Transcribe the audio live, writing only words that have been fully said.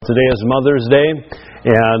Today is Mother's Day,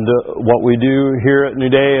 and what we do here at New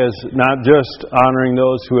Day is not just honoring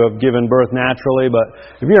those who have given birth naturally, but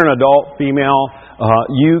if you're an adult female,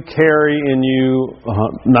 you carry in you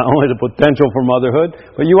not only the potential for motherhood,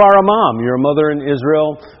 but you are a mom. You're a mother in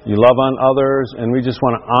Israel. You love on others, and we just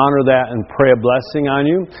want to honor that and pray a blessing on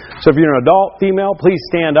you. So if you're an adult female, please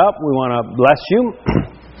stand up. We want to bless you.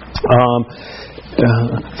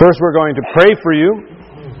 First, we're going to pray for you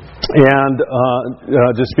and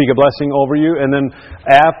just speak a blessing over you. And then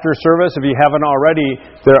after service, if you haven't already,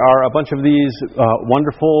 there are a bunch of these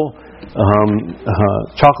wonderful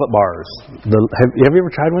chocolate bars. Have you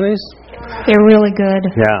ever tried one of these? They're really good.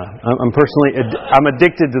 Yeah, I'm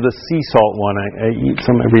addicted to the sea salt one. I eat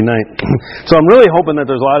some every night. So I'm really hoping that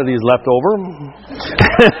there's a lot of these left over.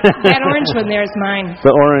 That orange one there is mine.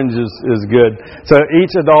 The orange is good. So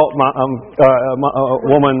each adult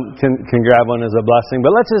woman can grab one as a blessing.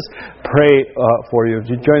 But let's just pray for you. Would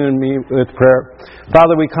you join me with prayer?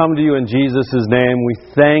 Father, we come to you in Jesus' name. We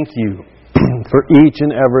thank you for each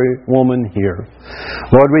and every woman here.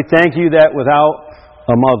 Lord, we thank you that without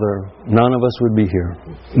a mother, none of us would be here.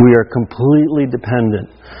 We are completely dependent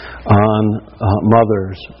on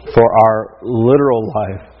mothers for our literal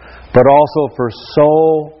life, but also for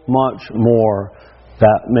so much more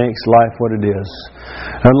that makes life what it is.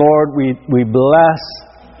 And Lord, we bless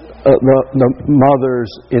the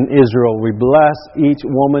mothers in Israel. We bless each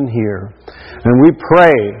woman here. And we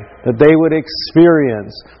pray that they would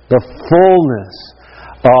experience the fullness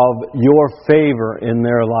of your favor in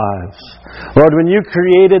their lives. Lord, when you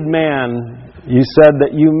created man, you said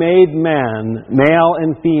that you made man, male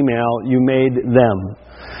and female, you made them.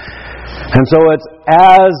 And so it's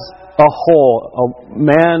as a whole, a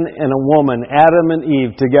man and a woman, Adam and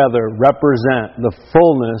Eve together represent the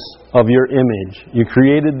fullness of your image. You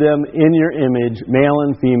created them in your image, male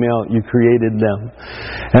and female, you created them.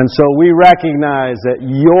 And so we recognize that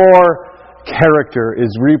your character is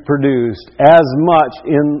reproduced as much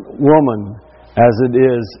in woman as it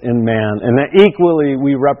is in man, and that equally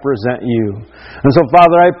we represent you. And so,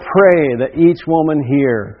 Father, I pray that each woman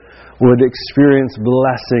here would experience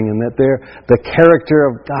blessing, and that the character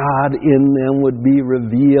of God in them would be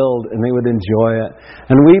revealed, and they would enjoy it.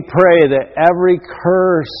 And we pray that every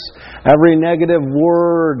curse, every negative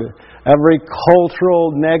word, every cultural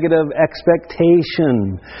negative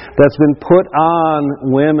expectation that's been put on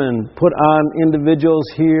women, put on individuals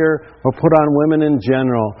here, or put on women in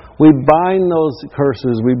general, we bind those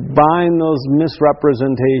curses, we bind those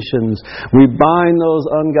misrepresentations, we bind those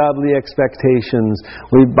ungodly expectations,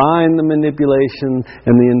 we bind the manipulation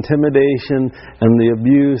and the intimidation and the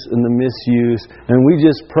abuse and the misuse, and we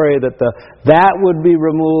just pray that that would be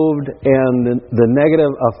removed, and the negative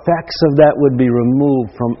effects of that would be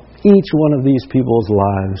removed from each one of these people's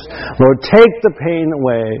lives. Lord, take the pain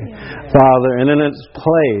away, Father, and in its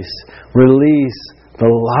place, release the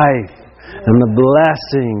life and the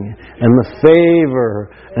blessing and the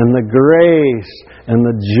favor and the grace and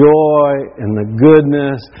the joy and the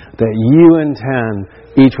goodness that you intend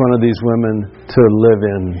each one of these women to live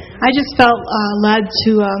in. I just felt led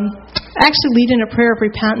to actually lead in a prayer of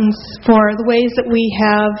repentance for the ways that we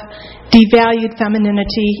have devalued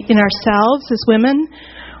femininity in ourselves as women,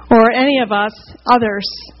 or any of us, others,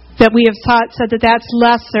 that we have said that that's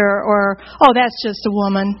lesser, or, oh, that's just a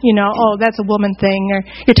woman, oh, that's a woman thing, or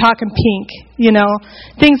you're talking pink,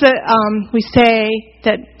 things that we say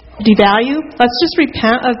that devalue. Let's just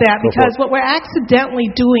repent of that, because what we're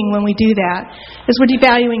accidentally doing when we do that is we're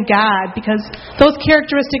devaluing God, because those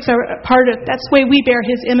characteristics are part of, that's the way we bear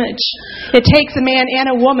His image. It takes a man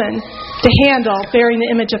and a woman to handle bearing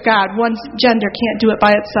the image of God. One gender can't do it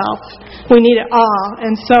by itself. We need it all.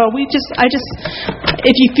 And so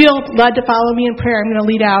if you feel led to follow me in prayer, I'm going to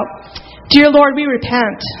lead out. Dear Lord, we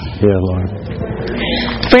repent. Yeah, Lord.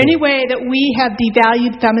 For any way that we have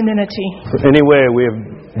devalued femininity. For any way we have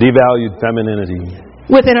devalued femininity.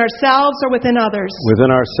 Within ourselves or within others.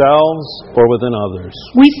 Within ourselves or within others.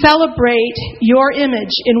 We celebrate your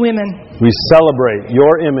image in women. We celebrate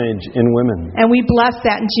your image in women. And we bless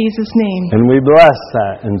that in Jesus' name. And we bless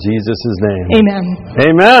that in Jesus' name. Amen.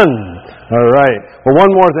 Amen. All right. Well,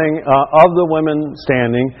 one more thing. Of the women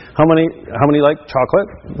standing, how many like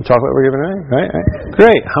chocolate? The chocolate we're giving away? Right?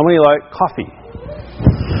 Great. How many like coffee?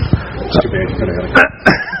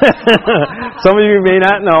 Some of you may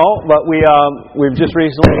not know, but we've just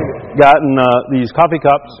recently gotten these coffee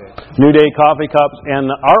cups, New Day coffee cups, and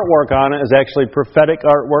the artwork on it is actually prophetic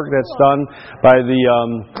artwork that's done by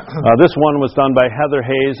this one was done by Heather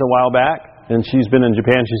Hayes a while back. And she's been in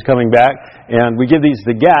Japan. She's coming back, and we give these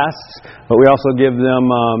to guests, but we also give them.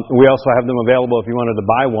 We also have them available if you wanted to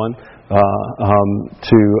buy one.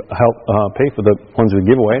 to help pay for the ones we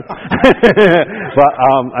give away. But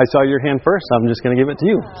I saw your hand first, so I'm just going to give it to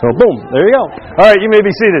you. So boom, there you go. All right, you may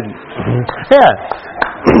be seated. Yeah.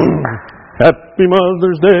 Happy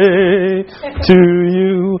Mother's Day to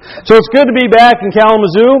you. So it's good to be back in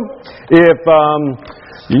Kalamazoo. If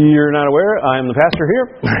you're not aware, I'm the pastor here.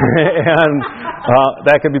 And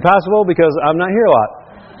that could be possible because I'm not here a lot.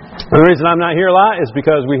 The reason I'm not here a lot is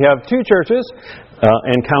because we have two churches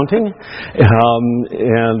and counting.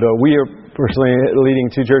 And we are personally leading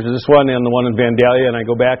two churches. This one and the one in Vandalia, and I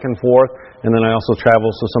go back and forth. And then I also travel,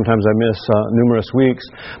 so sometimes I miss numerous weeks.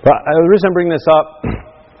 But the reason I'm bringing this up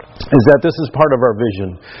is that this is part of our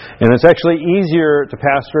vision. And it's actually easier to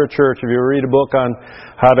pastor a church. If you read a book on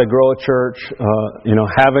how to grow a church,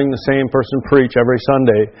 having the same person preach every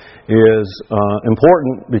Sunday is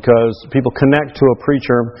important because people connect to a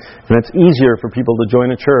preacher, and it's easier for people to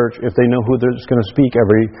join a church if they know who they're just going to speak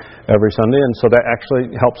every Sunday, and so that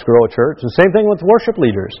actually helps grow a church. The same thing with worship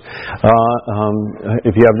leaders.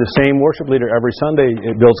 If you have the same worship leader every Sunday,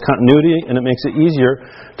 it builds continuity, and it makes it easier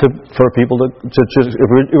for people to just,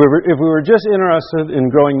 if we were just interested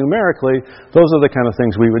in growing numerically, those are the kind of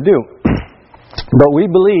things we would do. But we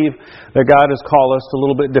believe that God has called us to a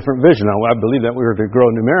little bit different vision. Now, I believe that we were to grow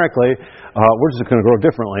numerically. We're just going to grow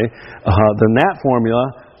differently than that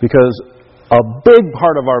formula, because a big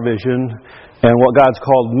part of our vision and what God's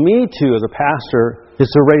called me to as a pastor is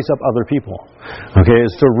to raise up other people. Okay,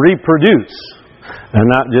 is to reproduce and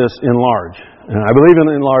not just enlarge. And I believe in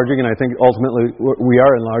enlarging, and I think ultimately we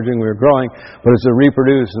are enlarging, we're growing, but it's to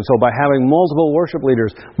reproduce. And so by having multiple worship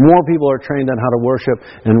leaders, more people are trained on how to worship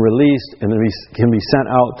and released, and can be sent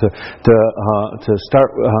out to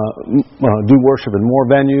start do worship in more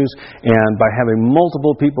venues. And by having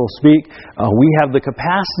multiple people speak, we have the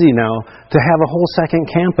capacity now to have a whole second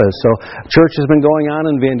campus. So church has been going on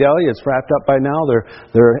in Vandalia. It's wrapped up by now.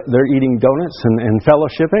 They're eating donuts and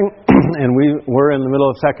fellowshipping, and we're in the middle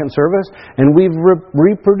of second service, and we've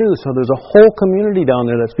reproduced. So there's a whole community down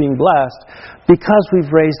there that's being blessed because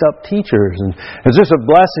we've raised up teachers. And it's just a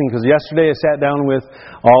blessing, because yesterday I sat down with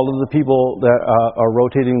all of the people that are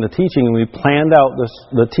rotating the teaching, and we planned out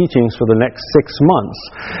the teachings for the next 6 months.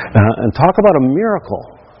 And talk about a miracle.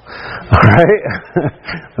 All right?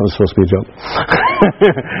 That was supposed to be a joke.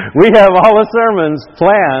 We have all the sermons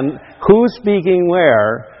planned, who's speaking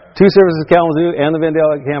where. 2 services at Kalamazoo and the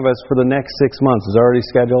Vandalia campus for the next 6 months is already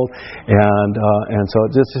scheduled, and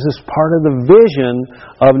so this is part of the vision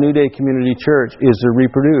of New Day Community Church, is to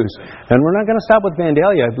reproduce. And we're not going to stop with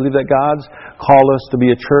Vandalia. I believe that God's called us to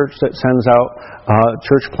be a church that sends out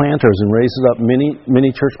church planters and raises up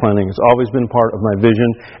many church planting. It's always been part of my vision,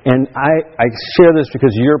 and I share this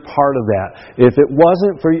because you're part of that. If it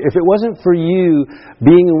wasn't for you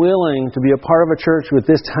being willing to be a part of a church with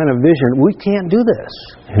this kind of vision, we can't do this.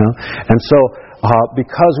 And so,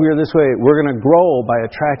 because we are this way, we're going to grow by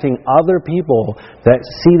attracting other people that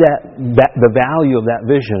see the value of that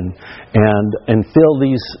vision and fill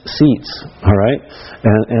these seats. All right,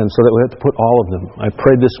 and so that we have to put all of them. I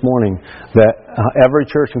prayed this morning that every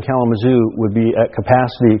church in Kalamazoo would be at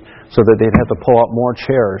capacity, so that they'd have to pull up more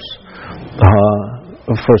chairs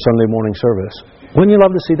for Sunday morning service. Wouldn't you love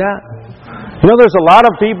to see that? There's a lot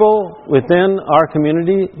of people within our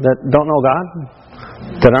community that don't know God,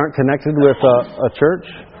 that aren't connected with a church.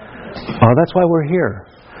 That's why we're here.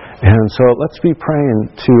 And so let's be praying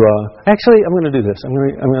to... actually, I'm going to do this.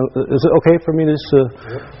 Is it okay for me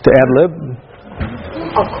to ad-lib?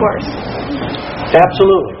 Of course.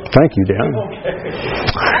 Absolutely. Thank you, Dan.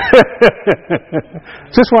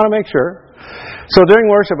 Just want to make sure. So during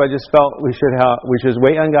worship, I just felt we should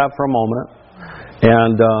wait on God for a moment.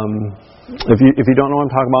 And if you don't know what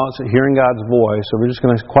I'm talking about, it's hearing God's voice. So we're just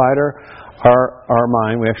going to quiet our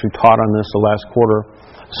mind. We actually taught on this the last quarter,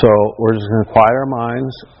 so we're just going to quiet our minds,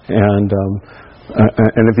 and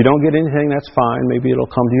if you don't get anything, that's fine. Maybe it'll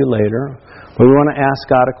come to you later. But we want to ask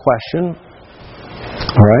God a question.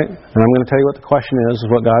 All right, and I'm going to tell you what the question is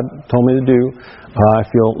what God told me to do. I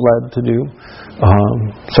feel led to do.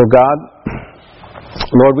 So God,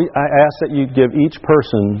 Lord, I ask that you give each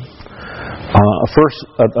person a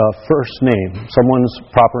first name, someone's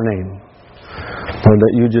proper name. Or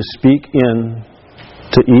that you just speak in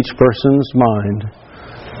to each person's mind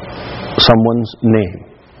someone's name.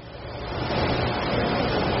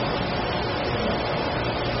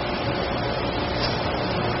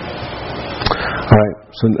 Alright,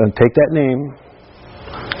 so take that name,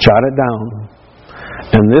 jot it down,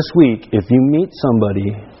 and this week, if you meet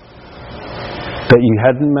somebody that you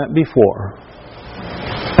hadn't met before,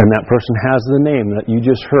 and that person has the name that you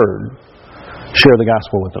just heard, share the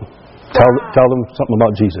gospel with them. Tell them something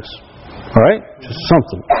about Jesus. All right? Just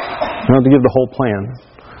something. You don't have to give the whole plan.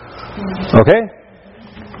 Okay?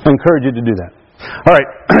 I encourage you to do that. All right.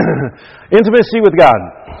 Intimacy with God.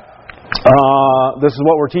 This is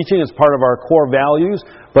what we're teaching. It's part of our core values.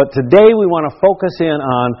 But today we want to focus in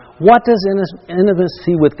on what does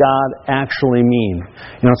intimacy with God actually mean?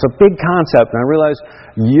 You know, it's a big concept. And I realize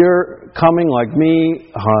you're coming like me.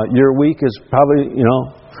 Your week is probably,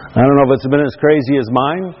 I don't know if it's been as crazy as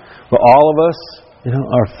mine. But all of us,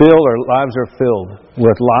 are filled, our lives are filled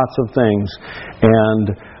with lots of things.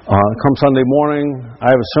 And come Sunday morning, I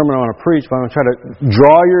have a sermon I want to preach, but I'm going to try to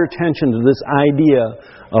draw your attention to this idea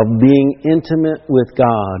of being intimate with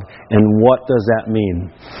God and what does that mean.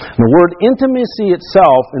 The word intimacy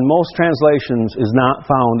itself in most translations is not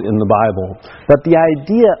found in the Bible, but the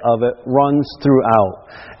idea of it runs throughout.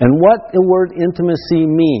 And what the word intimacy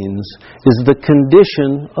means is the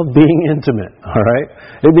condition of being intimate, all right?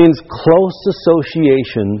 It means close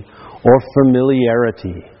association or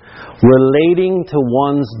familiarity, relating to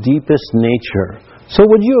one's deepest nature. So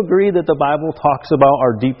would you agree that the Bible talks about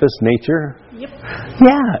our deepest nature? Yep.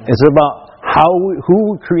 Yeah, it's about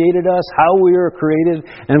who created us, how we were created,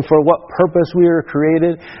 and for what purpose we were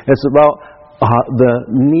created. It's about the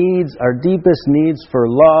needs, our deepest needs for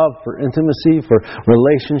love, for intimacy, for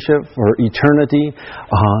relationship, for eternity.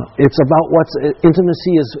 It's about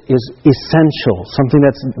intimacy is essential, something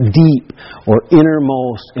that's deep or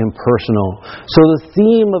innermost and personal. So the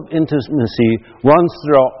theme of intimacy runs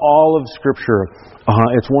throughout all of Scripture.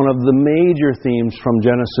 It's one of the major themes from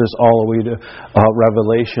Genesis all the way to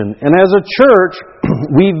Revelation. And as a church,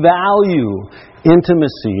 we value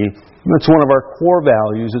intimacy. It's one of our core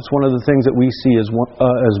values. It's one of the things that we see as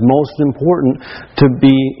most important to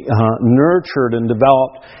be nurtured and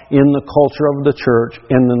developed in the culture of the church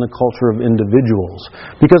and in the culture of individuals.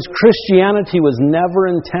 Because Christianity was never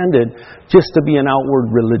intended just to be an outward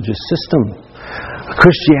religious system.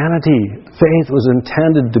 Christianity, faith, was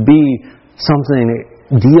intended to be something that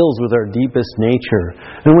deals with our deepest nature.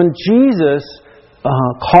 And when Jesus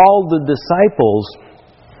called the disciples,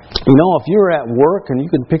 if you're at work and you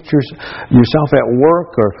can picture yourself at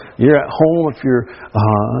work, or you're at home if you're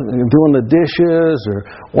doing the dishes or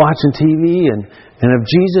watching TV, and if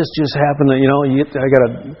Jesus just happened to,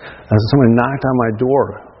 somebody knocked on my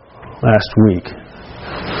door last week.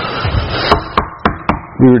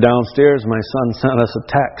 We were downstairs, my son sent us a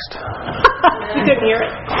text. You couldn't hear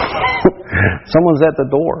it. Someone's at the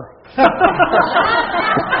door.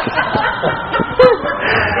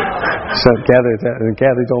 So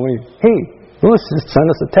Kathy told me, "Hey, Lewis just sent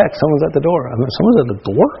us a text. Someone's at the door." I mean, someone's at the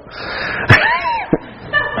door?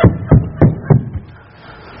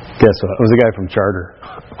 Guess what? It was a guy from Charter.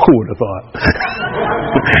 Who would have thought?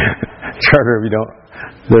 Charter,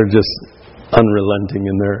 they're just unrelenting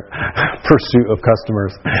in their pursuit of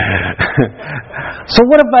customers. So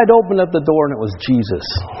what if I'd opened up the door and it was Jesus?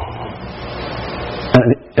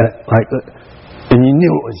 And you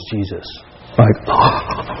knew it was Jesus.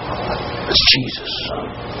 It's Jesus.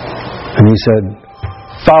 And he said,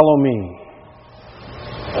 "Follow me."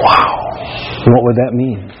 Wow. What would that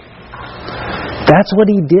mean? That's what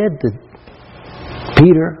he did to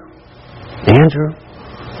Peter, Andrew,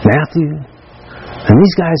 Matthew. And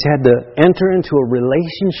these guys had to enter into a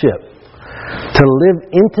relationship to live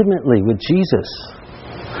intimately with Jesus.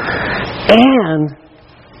 And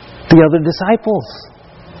the other disciples.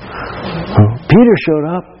 Peter showed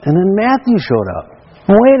up, and then Matthew showed up.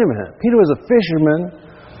 Well, wait a minute. Peter was a fisherman,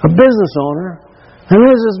 a business owner, and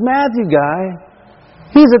there's this Matthew guy.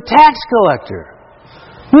 He's a tax collector.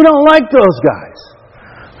 We don't like those guys.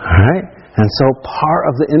 All right? And so part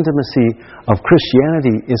of the intimacy of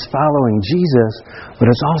Christianity is following Jesus, but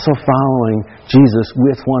it's also following Jesus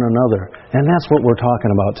with one another. And that's what we're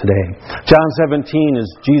talking about today. John 17 is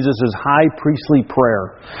Jesus' high priestly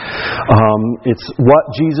prayer. It's what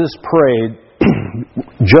Jesus prayed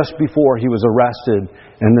just before he was arrested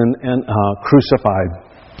and then crucified.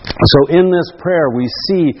 So in this prayer we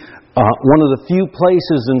see one of the few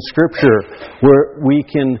places in Scripture where we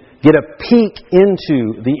can get a peek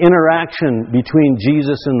into the interaction between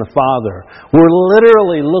Jesus and the Father. We're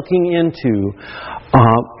literally looking into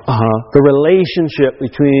the relationship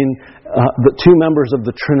between the two members of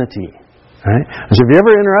the Trinity. Right? So if you're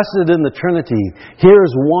ever interested in the Trinity,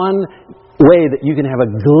 here's one way that you can have a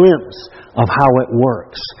glimpse of how it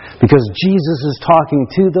works. Because Jesus is talking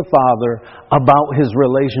to the Father about His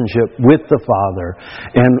relationship with the Father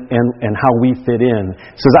and how we fit in.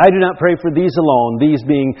 He says, "I do not pray for these alone," these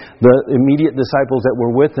being the immediate disciples that were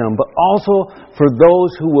with Him, "but also for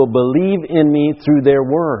those who will believe in me through their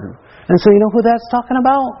word." And so you know who that's talking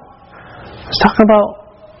about? It's talking about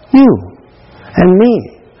you and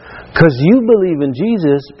me. Because you believe in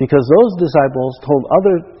Jesus, because those disciples told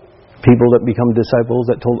other people that become disciples,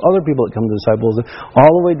 that told other people that become disciples,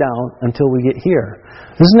 all the way down until we get here.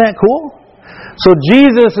 Isn't that cool? So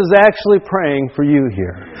Jesus is actually praying for you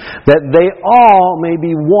here, that they all may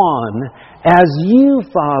be one, as you,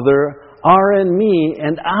 Father, are in me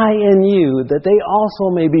and I in you, that they also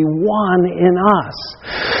may be one in us,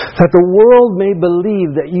 that the world may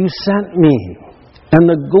believe that you sent me, and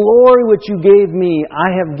the glory which you gave me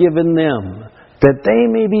I have given them, that they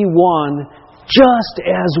may be one just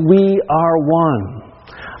as we are one.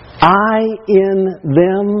 I in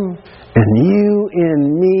them and you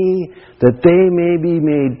in me, that they may be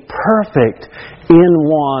made perfect in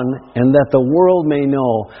one, and that the world may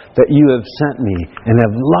know that you have sent me and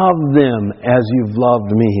have loved them as you've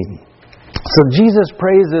loved me. So Jesus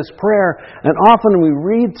prays this prayer, and often we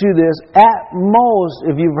read through this. At most,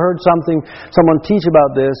 if you've heard someone teach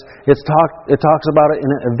about this, it talks about it in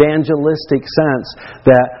an evangelistic sense,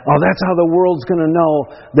 that that's how the world's going to know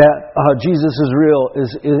that Jesus is real, is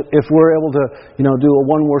if we're able to do a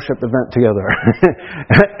one worship event together.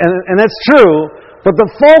 and that's true. But the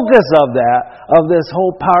focus of this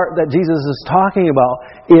whole part that Jesus is talking about,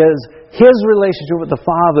 is His relationship with the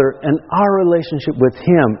Father and our relationship with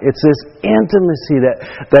Him. It's this intimacy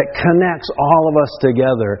that connects all of us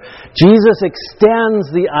together. Jesus extends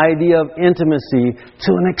the idea of intimacy to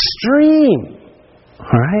an extreme.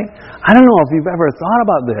 All right? I don't know if you've ever thought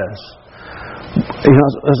about this.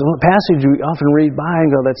 As a passage we often read by and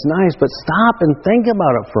go, that's nice, but stop and think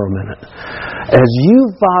about it for a minute. As you,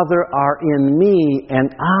 Father, are in me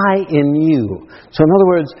and I in you. So in other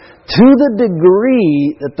words, to the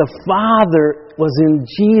degree that the Father was in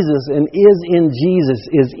Jesus and is in Jesus,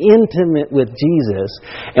 is intimate with Jesus,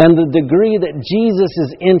 and the degree that Jesus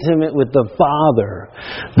is intimate with the Father,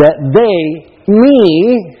 that they,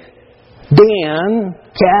 me, Dan,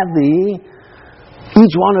 Kathy,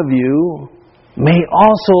 each one of you, may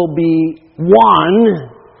also be one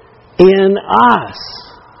in us.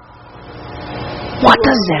 What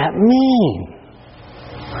does that mean?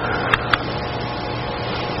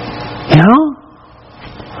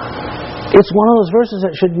 It's one of those verses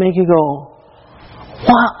that should make you go,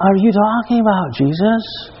 what are you talking about, Jesus?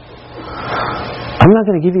 I'm not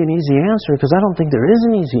going to give you an easy answer, because I don't think there is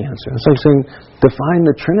an easy answer. It's like saying, define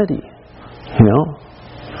the Trinity,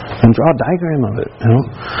 and draw a diagram of it.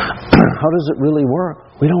 How does it really work?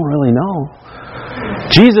 We don't really know.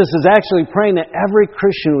 Jesus is actually praying that every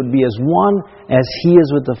Christian would be as one as He is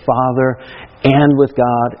with the Father and with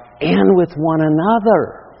God and with one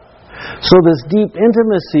another. So this deep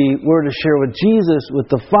intimacy we're to share with Jesus, with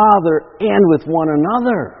the Father, and with one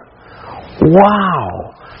another.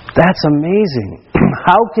 Wow! That's amazing.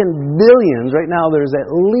 How can billions, right now there's at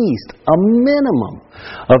least a minimum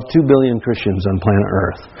of 2 billion Christians on planet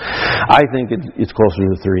Earth. I think it's closer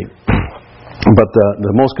to 3. But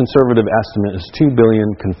the most conservative estimate is 2 billion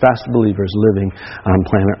confessed believers living on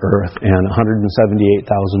planet Earth, and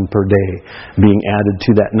 178,000 per day being added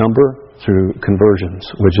to that number through conversions,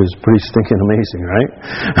 which is pretty stinking amazing, right?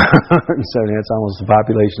 So that's almost the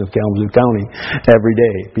population of Kalamazoo County every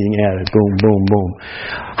day being added. Boom, boom, boom.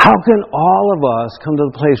 How can all of us come to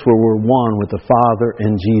the place where we're one with the Father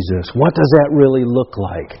and Jesus? What does that really look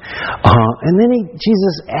like? And then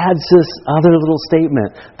Jesus adds this other little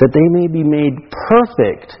statement, that they may be made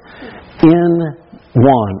perfect in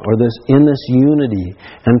one, or in this unity.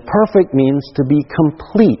 And perfect means to be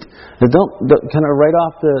complete. Now don't kind of write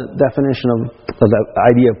off the definition of the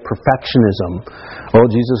idea of perfectionism. Oh,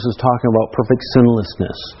 Jesus is talking about perfect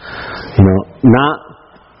sinlessness. Not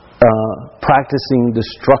practicing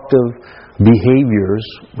destructive behaviors,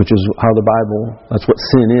 which is how the Bible, that's what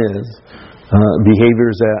sin is.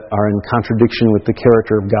 Behaviors that are in contradiction with the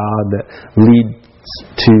character of God, that lead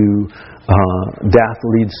to death,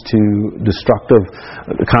 leads to destructive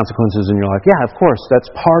consequences in your life. Yeah, of course, that's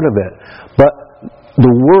part of it. But the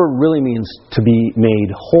word really means to be made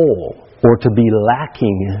whole, or to be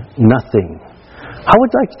lacking nothing. How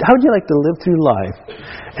would you like to live through life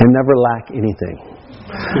and never lack anything?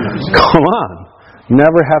 Come on.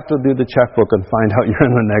 Never have to do the checkbook and find out you're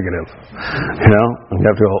in the negative. And you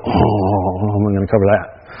have to go, I'm going to cover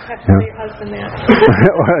that. Have to tell your husband that.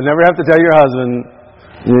 Never have to tell your husband.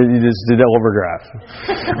 You just did that overdraft.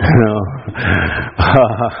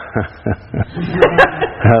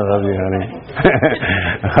 I love you, honey.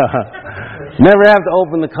 Never have to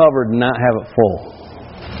open the cupboard and not have it full.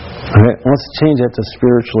 Right? Let's change that to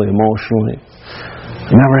spiritually, emotionally.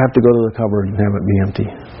 Never have to go to the cupboard and have it be empty.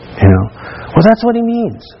 Well, that's what he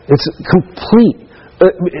means. It's complete.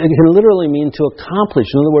 It can literally mean to accomplish.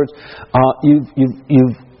 In other words,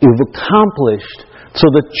 you've accomplished So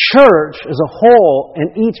the church as a whole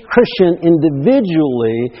and each Christian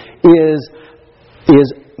individually is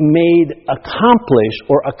made accomplish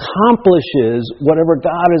or accomplishes whatever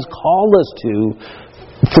God has called us to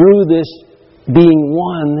through this being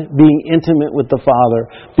one, being intimate with the Father,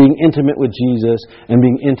 being intimate with Jesus, and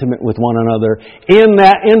being intimate with one another. In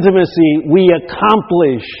that intimacy, we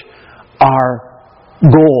accomplish our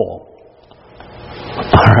goal.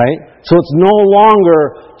 Alright? So it's no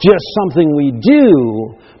longer just something we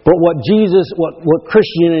do, but what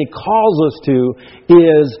Christianity calls us to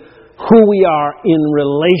is who we are in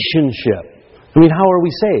relationship. I mean, how are we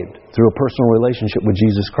saved? Through a personal relationship with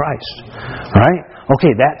Jesus Christ. Right?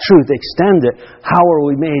 Okay, that truth extended. How are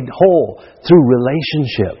we made whole? Through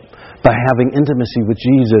relationship. By having intimacy with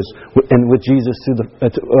Jesus, and with Jesus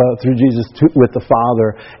through Jesus with the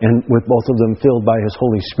Father, and with both of them filled by His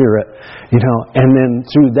Holy Spirit, and then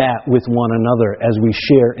through that with one another as we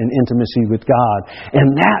share in intimacy with God, and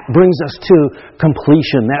that brings us to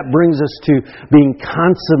completion. That brings us to being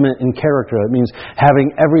consummate in character. It means having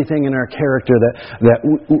everything in our character that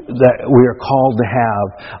we are called to have,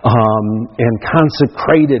 and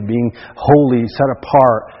consecrated, being holy, set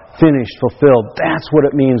apart. Finished, fulfilled. That's what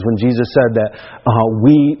it means when Jesus said that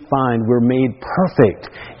we find we're made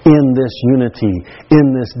perfect in this unity,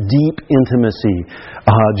 in this deep intimacy.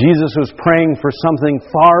 Jesus was praying for something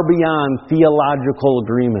far beyond theological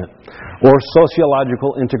agreement or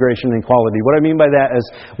sociological integration and equality. What I mean by that is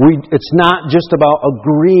it's not just about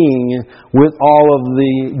agreeing with all of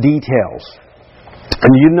the details.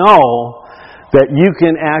 And you know that you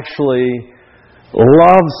can actually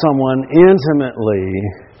love someone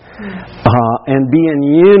intimately and be in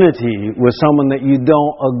unity with someone that you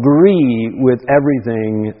don't agree with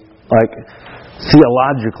everything, like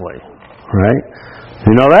theologically, right?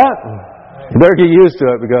 You know that? You better get used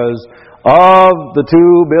to it, because of the 2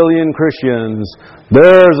 billion Christians,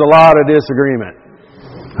 there's a lot of disagreement.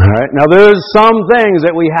 All right? Now, there's some things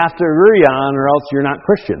that we have to agree on, or else you're not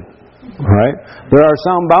Christian. All right? There are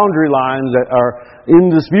some boundary lines that are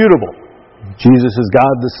indisputable. Jesus is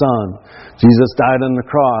God the Son. Jesus died on the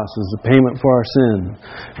cross as the payment for our sin.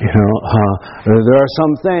 There are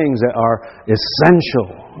some things that are essential.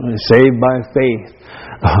 Saved by faith.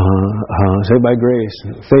 Saved by grace.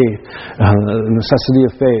 Faith. The necessity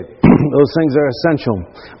of faith. Those things are essential.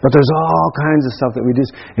 But there's all kinds of stuff that we do.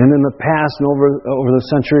 And in the past and over the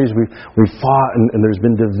centuries, we've fought and there's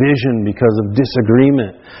been division because of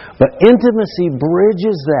disagreement. But intimacy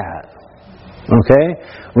bridges that. Okay?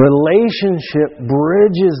 Relationship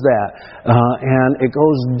bridges that. And it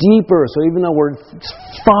goes deeper. So even though we're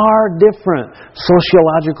far different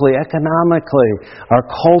sociologically, economically, our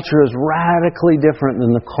culture is radically different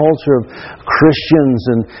than the culture of Christians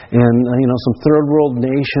and some third world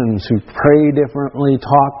nations who pray differently,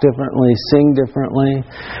 talk differently, sing differently.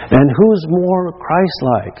 And who's more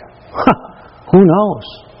Christ-like? Who knows?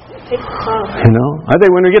 I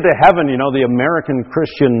think when we get to heaven, the American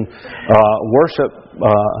Christian worship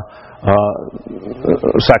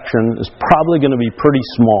section is probably going to be pretty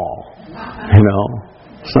small.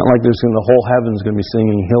 It's not like the whole heaven's going to be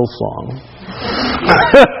singing Hillsong.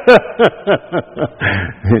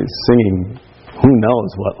 Singing who knows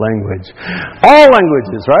what language. All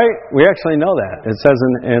languages, right? We actually know that. It says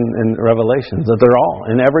in Revelations that they're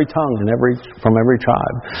all, in every tongue, from every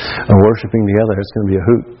tribe, worshiping together. It's going to be a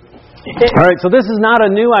hoot. All right, so this is not a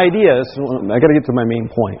new idea. I got to get to my main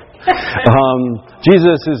point.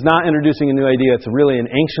 Jesus is not introducing a new idea. It's really an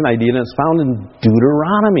ancient idea, and it's found in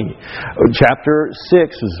Deuteronomy. Chapter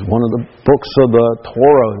 6 is one of the books of the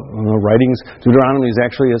Torah, the writings. Deuteronomy is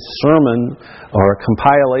actually a sermon or a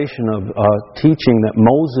compilation of teaching that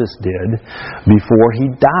Moses did before he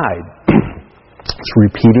died. It's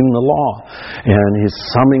repeating the law, and he's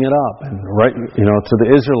summing it up, and to the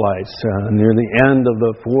Israelites near the end of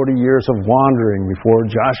the 40 years of wandering before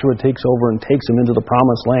Joshua takes over and takes them into the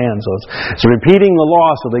promised land. So it's repeating the law,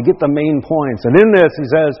 so they get the main points. And in this, he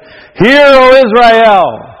says, "Hear, O Israel,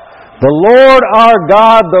 the Lord our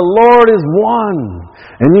God, the Lord is one,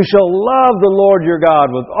 and you shall love the Lord your God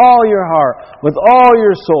with all your heart, with all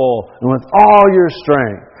your soul, and with all your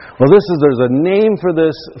strength." Well, there's a name for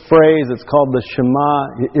this phrase. It's called the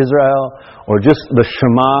Shema Israel, or just the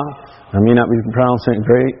Shema. I may not be pronouncing it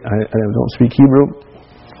great. I don't speak Hebrew.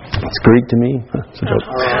 It's Greek to me. It's a joke.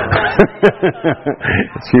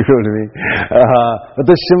 It's Hebrew to me. But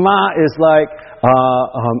the Shema is like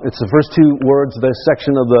It's the first two words of this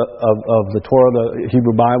section of the Torah, the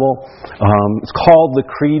Hebrew Bible. It's called the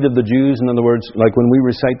Creed of the Jews. In other words, like when we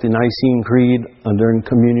recite the Nicene Creed during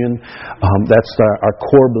communion, that's our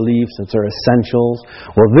core beliefs. It's our essentials.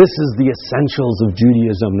 Well, this is the essentials of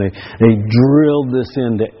Judaism. They drilled this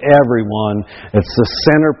into everyone. It's the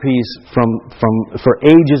centerpiece for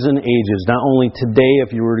ages and ages. Not only today, if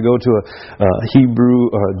you were to go to a Hebrew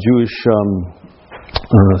Jewish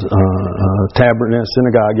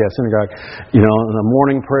synagogue, in the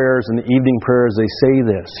morning prayers and the evening prayers, they say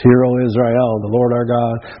this: "Hear, O Israel, the Lord our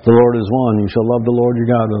God, the Lord is one. You shall love the Lord your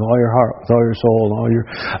God with all your heart, with all your soul, and all your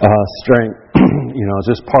strength." It's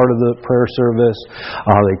just part of the prayer service.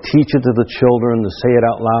 They teach it to the children to say it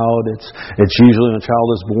out loud. It's usually when a child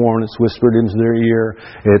is born, it's whispered into their ear.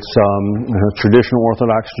 It's traditional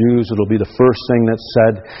Orthodox Jews. It'll be the first thing that's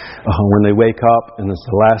said when they wake up, and it's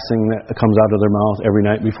the last thing that comes out of their mouth every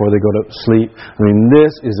night before they go to sleep.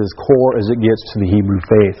 This is as core as it gets to the Hebrew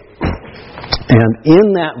faith. And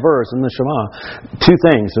in that verse, in the Shema, two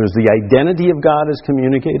things. There's the identity of God is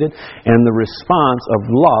communicated, and the response of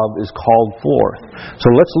love is called forth.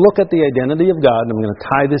 So let's look at the identity of God, and I'm going to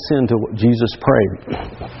tie this into what Jesus prayed.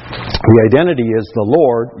 The identity is the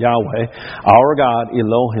Lord, Yahweh, our God,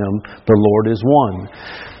 Elohim, the Lord is one.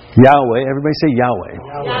 Yahweh, everybody say Yahweh.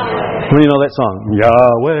 Yahweh. When you know that song?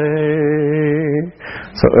 Yahweh.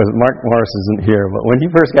 So Mark Morris isn't here, but when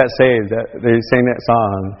he first got saved, they sang that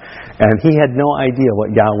song, and he had no idea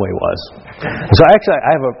what Yahweh was. So actually,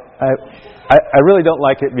 I really don't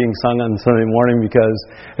like it being sung on Sunday morning, because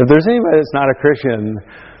if there's anybody that's not a Christian,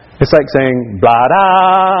 it's like saying,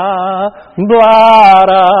 blah-da,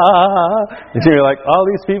 blah-da. And you're like, all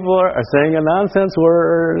these people are saying a nonsense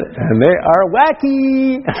word, and they are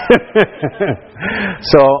wacky.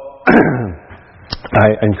 So,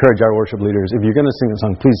 I encourage our worship leaders, if you're going to sing a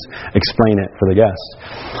song, please explain it for the guests.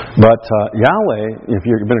 But Yahweh, if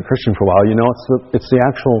you've been a Christian for a while, you know it's the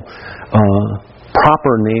actual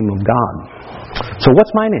proper name of God. So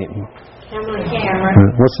what's my name?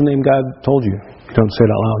 Cameron. What's the name God told you? Don't say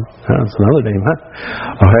it out loud. That's another name, huh?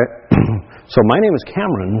 Okay. So my name is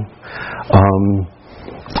Cameron.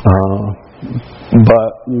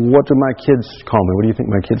 But what do my kids call me? What do you think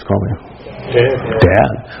my kids call me?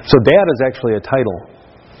 Dad. So Dad is actually a title.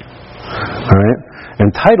 All right?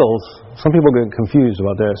 And titles, some people get confused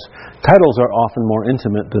about this. Titles are often more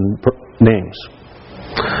intimate than names.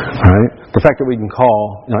 All right? The fact that we can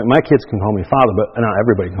call, my kids can call me Father, but not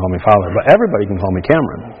everybody can call me Father, but everybody can call me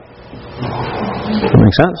Cameron. That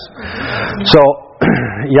makes sense? So,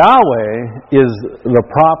 Yahweh is the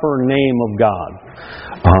proper name of God.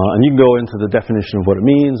 And you can go into the definition of what it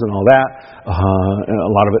means and all that.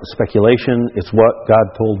 A lot of it's speculation. It's what God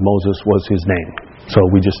told Moses was his name. So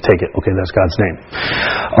we just take it. Okay, that's God's name.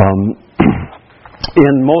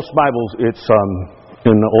 In most Bibles, it's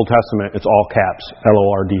in the Old Testament, it's all caps,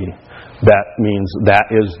 Lord. That means that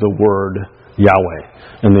is the word Yahweh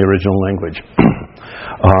in the original language.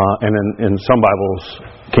 And in some Bibles,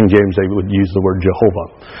 King James, they would use the word Jehovah.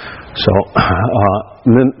 So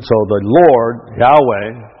the Lord,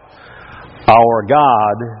 Yahweh, our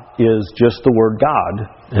God, is just the word God,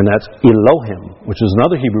 and that's Elohim, which is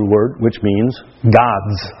another Hebrew word which means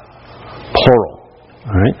gods, plural.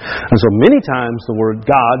 All right? And so many times the word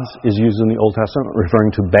gods is used in the Old Testament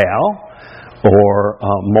referring to Baal or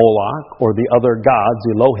Moloch or the other gods,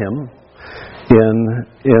 Elohim,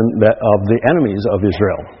 of the enemies of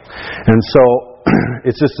Israel. And so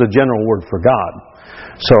it's just a general word for God.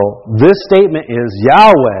 So this statement is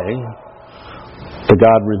Yahweh, the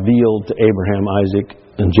God revealed to Abraham, Isaac,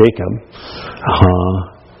 and Jacob.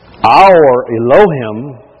 Our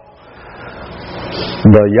Elohim,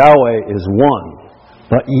 the Yahweh is one.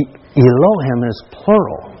 But Elohim is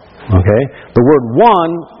plural. Okay? The word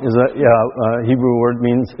one is a Hebrew word,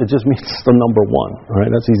 it just means the number one. All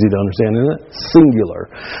right? That's easy to understand, isn't it?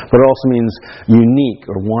 Singular. But it also means unique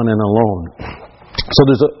or one and alone. So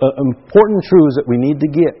there's important truths that we need to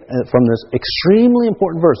get from this extremely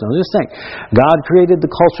important verse. Now just think, God created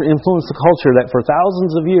the culture, influenced the culture that for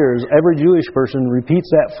thousands of years, every Jewish person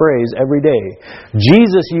repeats that phrase every day.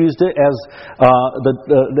 Jesus used it as the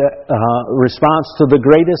response to the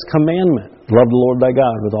greatest commandment. Love the Lord thy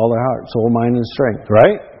God with all thy heart, soul, mind, and strength.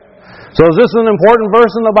 Right? So is this an important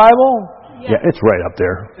verse in the Bible? Yeah, it's right up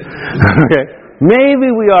there. Okay. Maybe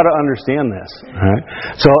we ought to understand this. Right?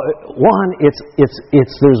 So, one,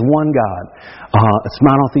 there's one God. It's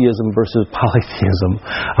monotheism versus polytheism.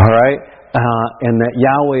 All right, and that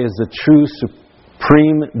Yahweh is the true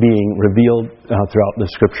supreme being revealed throughout the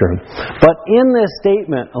Scripture. But in this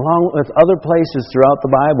statement, along with other places throughout the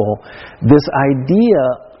Bible, this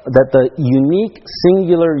idea that the unique,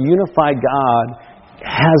 singular, unified God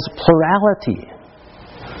has plurality.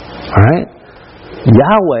 All right?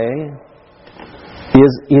 Yahweh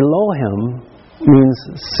is Elohim, means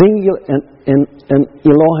singular, and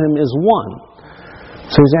Elohim is one.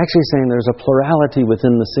 So he's actually saying there's a plurality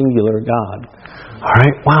within the singular God. All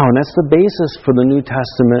right? Wow, and that's the basis for the New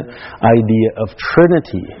Testament idea of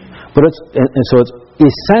Trinity. But so it's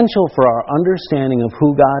essential for our understanding of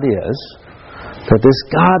who God is, that this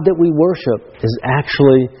God that we worship is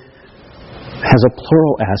actually has a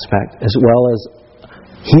plural aspect, as well as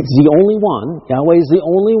He's the only one. Yahweh is the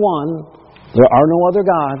only one. There are no other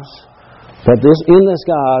gods. But in this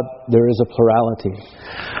God, there is a plurality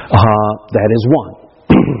that is one.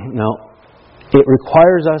 Now, it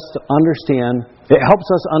requires us to understand, it helps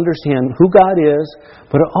us understand who God is,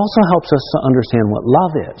 but it also helps us to understand what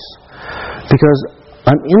love is. Because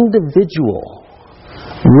an individual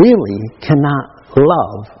really cannot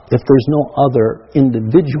love if there's no other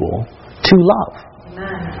individual to love.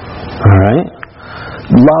 All right?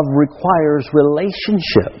 Love requires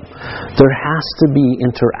relationship. There has to be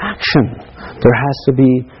interaction. There has to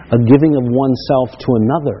be a giving of oneself to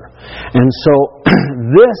another. And so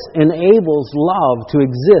this enables love to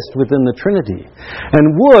exist within the Trinity.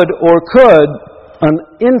 And would or could an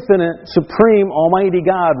infinite, supreme, almighty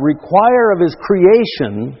God require of His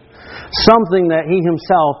creation something that He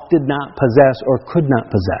Himself did not possess or could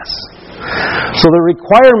not possess? So the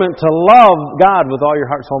requirement to love God with all your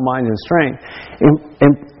heart, soul, mind, and strength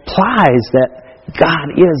implies that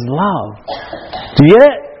God is love. Do you get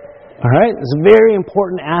it? All right? It's a very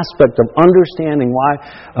important aspect of understanding why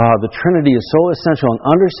the Trinity is so essential, and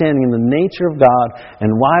understanding the nature of God,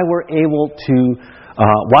 and why we're able to,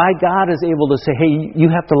 why God is able to say, hey, you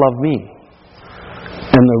have to love me.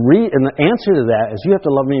 And the answer to that is you have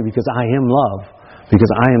to love me because I am love,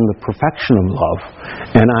 because I am the perfection of love,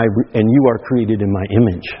 and you are created in my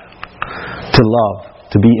image to love,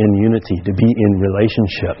 to be in unity, to be in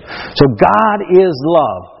relationship. So God is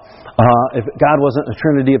love. If God wasn't a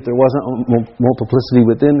Trinity, if there wasn't a multiplicity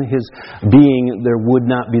within His being, there would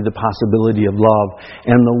not be the possibility of love.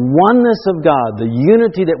 And the oneness of God, the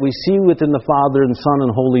unity that we see within the Father and Son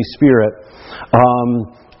and Holy Spirit,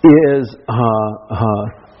 is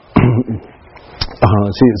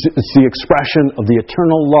it's the expression of the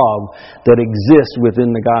eternal love that exists within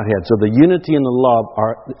the Godhead. So the unity and the love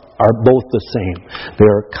are both the same. They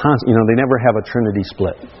are they never have a Trinity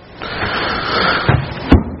split.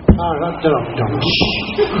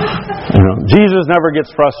 Jesus never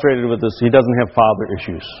gets frustrated with this. He doesn't have father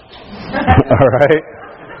issues. All right?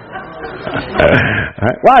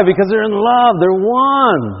 Why? Because they're in love. They're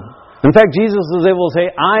one. In fact, Jesus was able to say,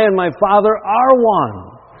 I and my Father are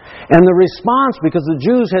one. And the response, because the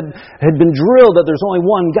Jews had been drilled that there's only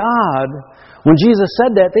one God, when Jesus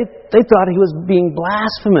said that, they thought He was being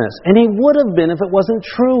blasphemous. And He would have been if it wasn't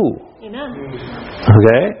true. Amen.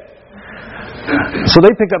 Okay? So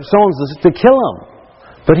they picked up stones to kill Him.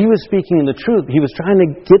 But He was speaking the truth. He was trying to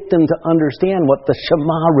get them to understand what the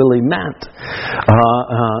Shema really meant.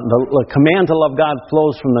 The command to love God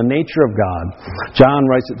flows from the nature of God. John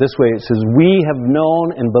writes it this way. It says, we have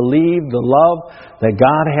known and believed the love that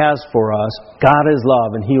God has for us. God is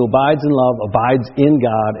love, and He who abides in love abides in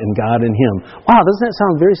God, and God in Him. Wow, doesn't that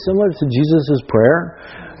sound very similar to Jesus' prayer?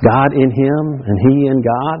 God in Him, and He in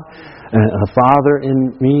God. And the Father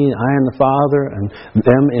in me, I in the Father, and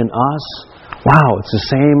them in us. Wow, it's the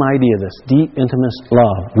same idea, this deep, intimate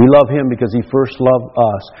love. We love Him because He first loved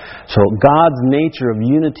us. So God's nature of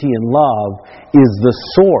unity and love is the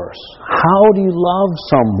source. How do you love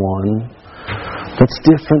someone that's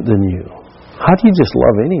different than you? How do you just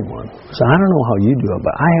love anyone? So I don't know how you do it,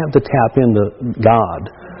 but I have to tap into God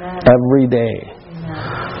every day.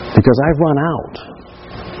 Because I've run out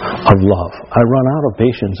of love. I run out of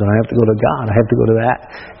patience, and I have to go to God. I have to go to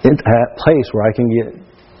that place where I can get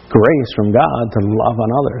grace from God to love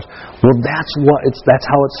on others. Well, that's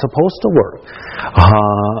how it's supposed to work.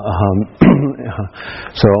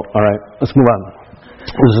 So, all right, let's move on.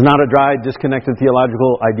 This is not a dry, disconnected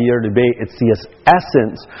theological idea or debate. It's the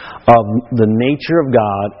essence of the nature of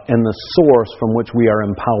God and the source from which we are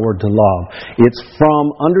empowered to love. It's from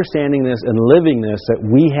understanding this and living this that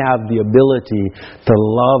we have the ability to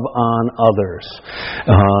love on others.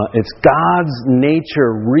 It's God's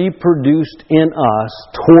nature reproduced in us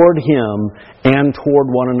toward Him and toward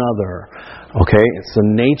one another. Okay? It's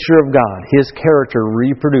the nature of God. His character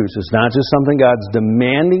reproduces. It's not just something God's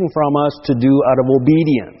demanding from us to do out of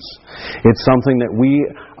obedience. It's something that we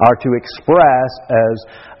are to express as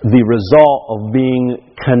the result of being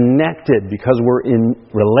connected. Because we're in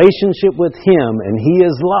relationship with Him and He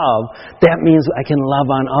is love, that means I can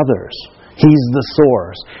love on others. He's the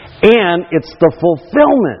source. And it's the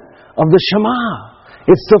fulfillment of the Shema.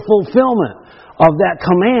 It's the fulfillment of that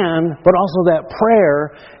command, but also that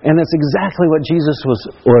prayer, and it's exactly what Jesus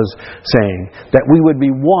was saying. That we would be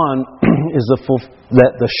one is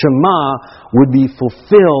that the Shema would be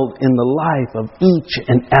fulfilled in the life of each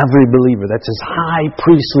and every believer. That's His high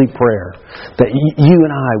priestly prayer. That you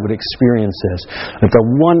and I would experience this. That the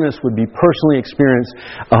oneness would be personally experienced,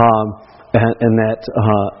 and that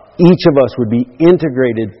each of us would be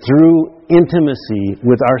integrated through intimacy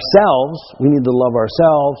with ourselves. We need to love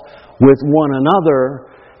ourselves, with one another,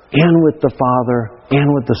 and with the Father, and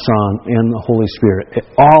with the Son, and the Holy Spirit. It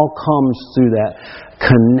all comes through that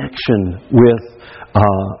connection with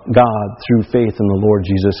God through faith in the Lord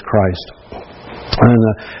Jesus Christ. And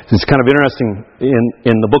it's kind of interesting,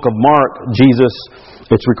 in the book of Mark,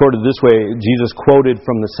 it's recorded this way. Jesus quoted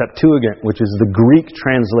from the Septuagint, which is the Greek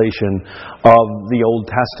translation of the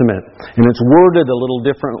Old Testament, and it's worded a little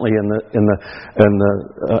differently in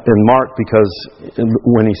Mark, because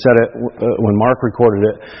when he said it, when Mark recorded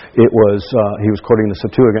it, he was quoting the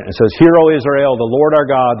Septuagint. It says, "Hear, O Israel, the Lord our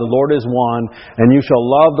God, the Lord is one, and you shall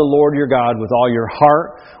love the Lord your God with all your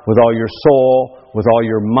heart, with all your soul, with all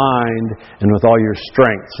your mind, and with all your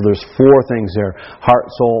strength." So there's 4 things there: heart,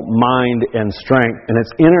 soul, mind, and strength. And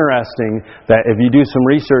it's interesting that if you do some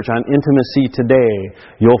research on intimacy today,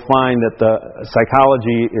 you'll find that the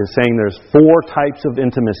psychology is saying there's 4 types of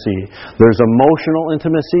intimacy. There's emotional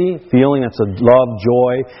intimacy, feeling that's a love,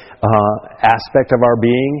 joy aspect of our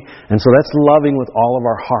being. And so that's loving with all of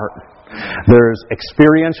our heart. There's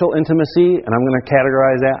experiential intimacy, and I'm going to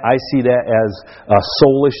categorize that. I see that as a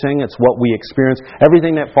soulish thing. It's what we experience.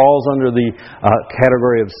 Everything that falls under the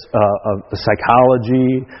category of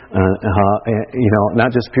psychology,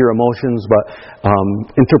 not just pure emotions, but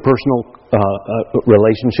interpersonal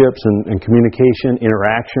relationships and communication,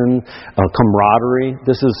 interaction, camaraderie.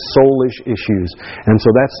 This is soulish issues. And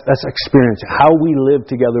so that's experience. How we live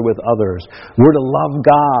together with others. We're to love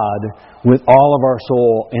God with all of our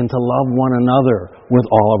soul and to love one another with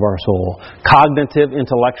all of our soul. Cognitive,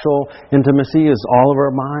 intellectual intimacy is all of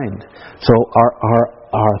our mind. So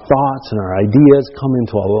our thoughts and our ideas come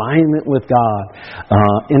into alignment with God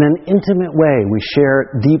in an intimate way. We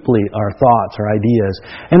share deeply our thoughts, our ideas.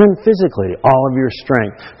 And then physically, all of your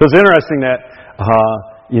strength. So it's interesting that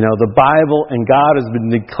the Bible and God has been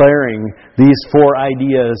declaring these 4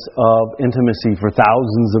 ideas of intimacy for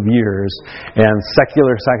thousands of years. And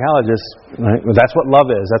secular psychologists, right, that's what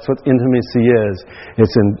love is. That's what intimacy is.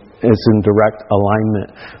 It's in direct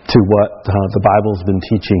alignment to what the Bible's been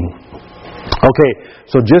teaching. Okay,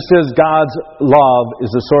 so just as God's love is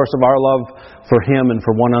the source of our love for Him and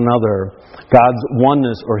for one another, God's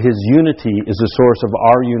oneness or His unity is the source of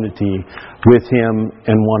our unity with Him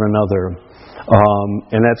and one another.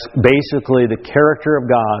 And that's basically the character of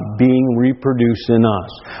God being reproduced in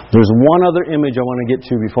us. There's one other image I want to get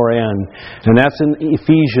to before I end, and that's in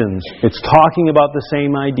Ephesians. It's talking about the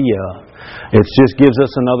same idea. It just gives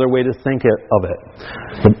us another way to think of it.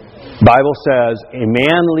 The Bible says, "A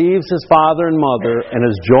man leaves his father and mother and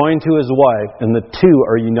is joined to his wife, and the two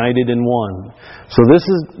are united in one." So this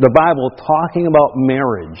is the Bible talking about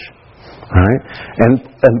marriage. All right?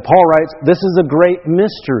 And Paul writes, this is a great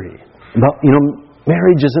mystery.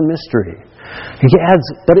 Marriage is a mystery. He adds,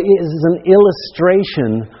 but it is an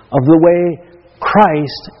illustration of the way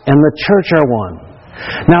Christ and the church are one.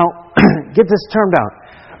 Now, get this term down.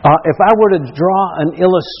 If I were to draw an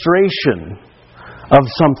illustration of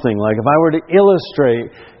something, like if I were to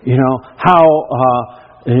illustrate, how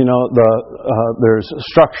there's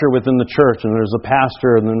structure within the church, and there's a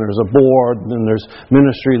pastor, and then there's a board, and then there's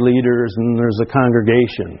ministry leaders, and there's a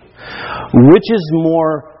congregation. Which is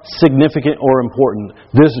more significant or important?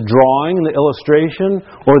 This drawing, the illustration,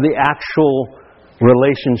 or the actual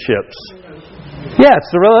relationships? Yeah,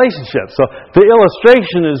 it's the relationship. So the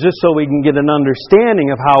illustration is just so we can get an understanding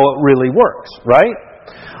of how it really works, right?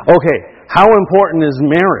 Okay, how important is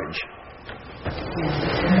marriage?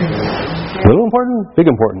 Little important? Big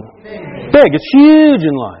important? Big. It's huge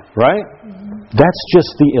in life, right? That's just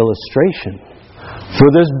the illustration for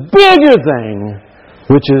this bigger thing,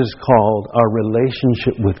 which is called our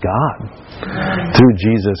relationship with God through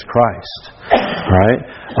Jesus Christ. Right?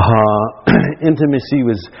 Intimacy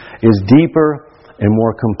is deeper and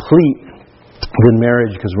more complete than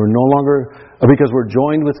marriage, because we're no longer because we're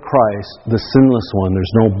joined with Christ, the sinless one.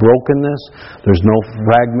 There's no brokenness. There's no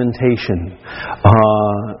fragmentation.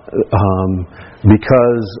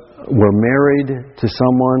 Because we're married to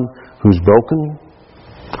someone who's broken,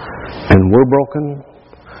 and we're broken,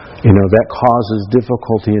 that causes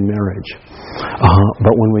difficulty in marriage.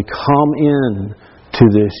 But when we come in to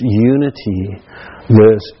this unity,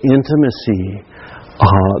 this intimacy,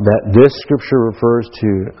 that this Scripture refers to,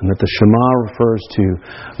 and that the Shema refers to,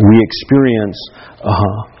 we experience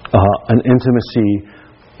an intimacy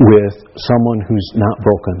with someone who's not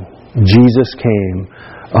broken. Jesus came.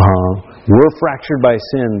 We're fractured by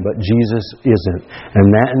sin, but Jesus isn't.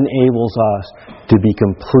 And that enables us to be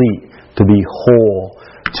complete, to be whole,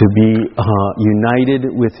 to be united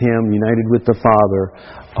with Him, united with the Father,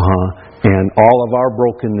 and all of our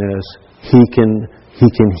brokenness, He can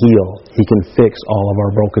heal. He can fix all of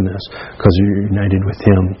our brokenness because you're united with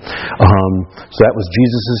Him. So that was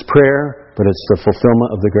Jesus' prayer, but it's the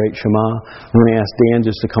fulfillment of the great Shema. I'm going to ask Dan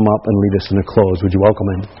just to come up and lead us in a close. Would you welcome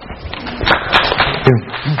him?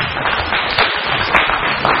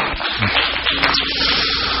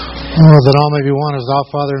 Oh, that all may be one as thou,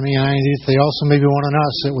 Father, in me, and I in thee. They also may be one in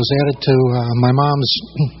us. It was added to my mom's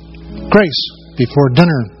grace before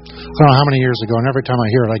dinner. I don't know how many years ago, and every time I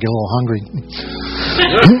hear it, I get a little hungry.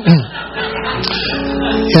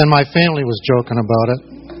 And my family was joking about it,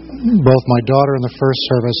 both my daughter in the first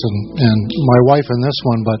service and my wife in this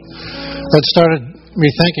one, but that started me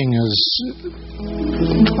thinking is,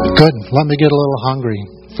 good, let me get a little hungry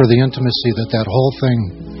for the intimacy that whole thing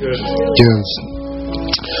gives.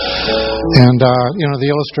 And, the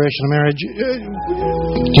illustration of marriage,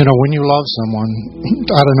 when you love someone,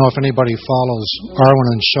 I don't know if anybody follows Arwen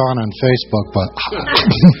and Sean on Facebook, but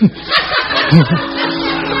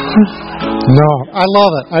no, I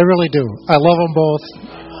love it. I really do. I love them both,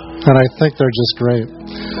 and I think they're just great.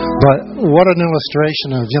 But what an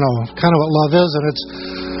illustration of, kind of what love is, and it's,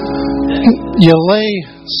 you lay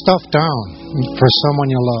stuff down for someone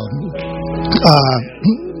you love.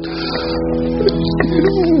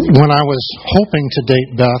 When I was hoping to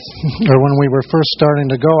date Beth, or when we were first starting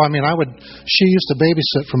to go, she used to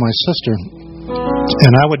babysit for my sister,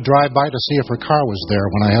 and I would drive by to see if her car was there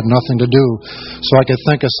when I had nothing to do, so I could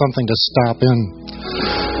think of something to stop in.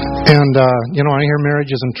 And, I hear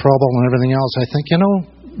marriage is in trouble and everything else. I think,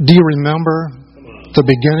 do you remember the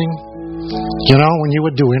beginning? When you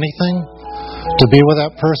would do anything to be with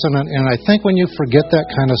that person, and I think when you forget that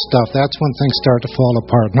kind of stuff, that's when things start to fall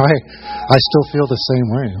apart. And I still feel the same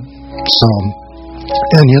way. So,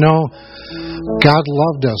 and God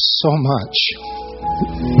loved us so much.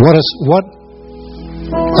 What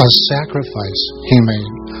a sacrifice He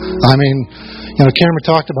made. Cameron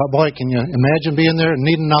talked about, boy, can you imagine being there and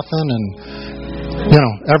needing nothing, and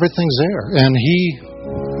everything's there, and He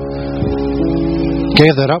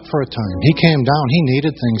gave that up for a time. He came down. He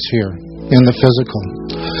needed things here in the physical.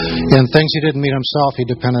 And things He didn't meet Himself, He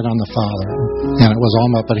depended on the Father. And it was all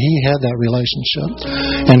about, but He had that relationship.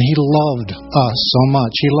 And He loved us so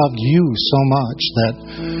much. He loved you so much that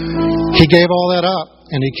He gave all that up.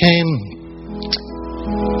 And He came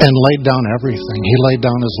and laid down everything. He laid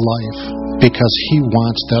down His life because He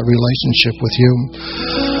wants that relationship with you.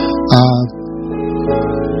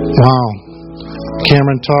 Wow.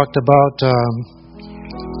 Cameron talked about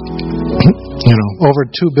over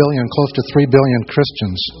 2 billion, close to 3 billion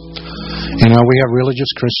Christians. We have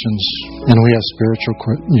religious Christians and we have spiritual,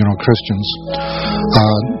 Christians.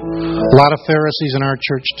 A lot of Pharisees in our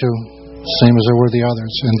church too, same as there were the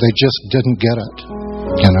others, and they just didn't get it.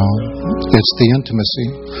 It's the intimacy.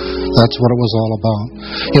 That's what it was all about.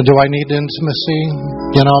 Do I need intimacy?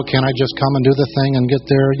 Can I just come and do the thing and get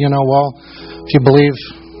there? Well, if you believe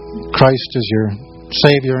Christ is your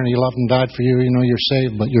Savior and He loved and died for you, you're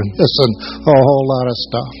saved, but you're missing a whole lot of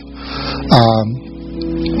stuff.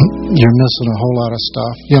 You're missing a whole lot of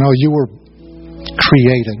stuff. You were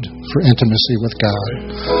created for intimacy with God,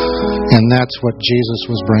 and that's what Jesus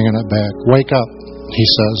was bringing it back. Wake up, He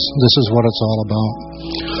says. This is what it's all about.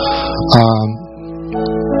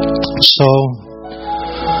 So,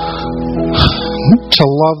 to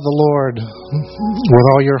love the Lord with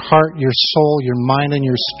all your heart, your soul, your mind, and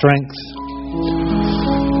your strength.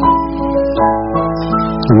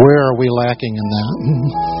 Where are we lacking in that?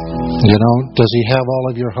 Does He have all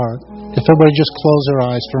of your heart? If everybody just close their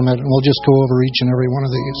eyes for a minute, and we'll just go over each and every one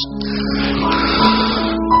of these.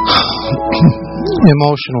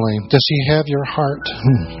 Emotionally, does He have your heart?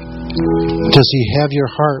 Does He have your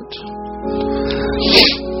heart?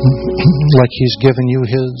 Like He's given you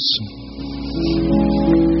His?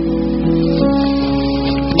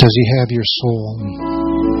 Does He have your soul?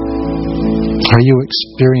 Are you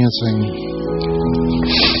experiencing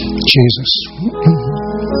Jesus.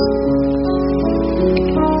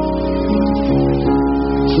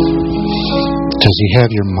 Does He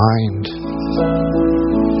have your mind?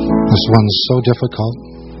 This one's so difficult.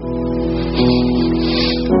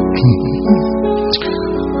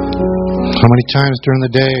 How many times during the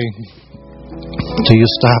day do you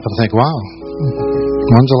stop and think, wow,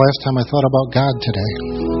 when's the last time I thought about God today?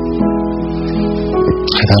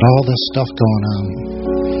 I've got all this stuff going on.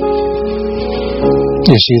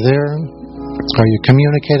 Is He there? Are you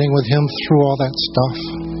communicating with Him through all that stuff?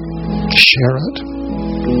 Share it.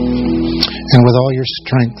 And with all your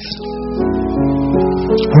strength,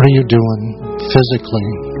 what are you doing physically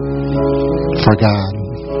for God?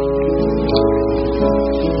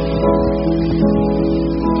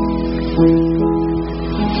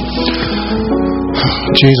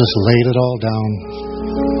 Jesus laid it all down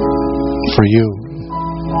for you.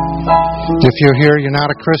 If you're here, you're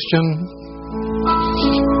not a Christian,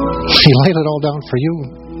 He laid it all down for you.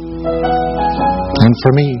 And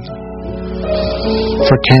for me.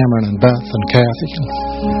 For Cameron and Beth and Kathy.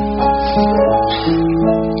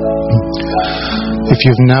 If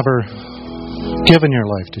you've never given your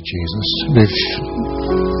life to Jesus, if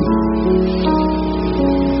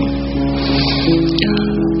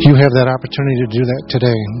you have that opportunity to do that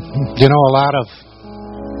today. You know, a lot of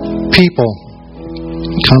people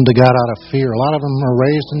come to God out of fear. A lot of them are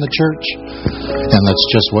raised in the church, and that's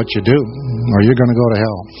just what you do, or you're going to go to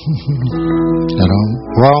hell. You know,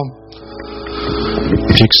 well,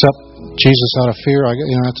 if you accept Jesus out of fear,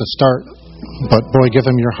 that's a start. But boy, give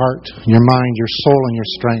Him your heart, your mind, your soul, and your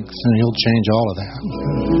strength, and He'll change all of that.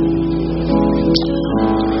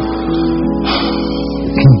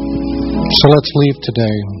 So let's leave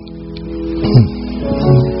today.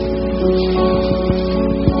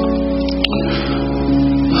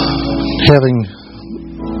 Having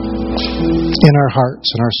in our hearts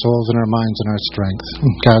and our souls and our minds and our strength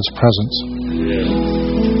God's presence.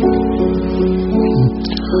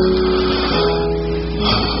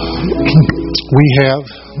 We have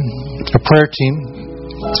a prayer team.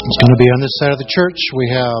 It's going to be on this side of the church. We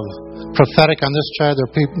have prophetic on this side. There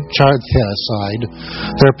are people side.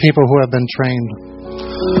 There are people who have been trained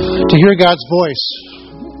to hear God's voice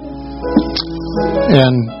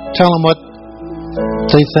and tell Him what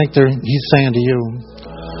they think He's saying to you.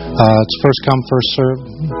 It's first come, first served.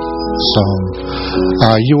 So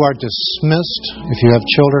you are dismissed. If you have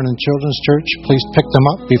children in children's church, please pick them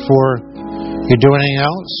up before you do anything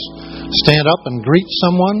else. Stand up and greet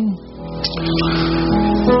someone.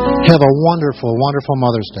 Have a wonderful, wonderful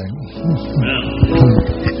Mother's Day.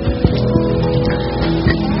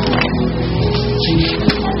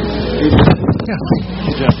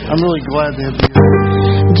 I'm really glad to have you.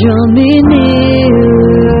 Draw me near.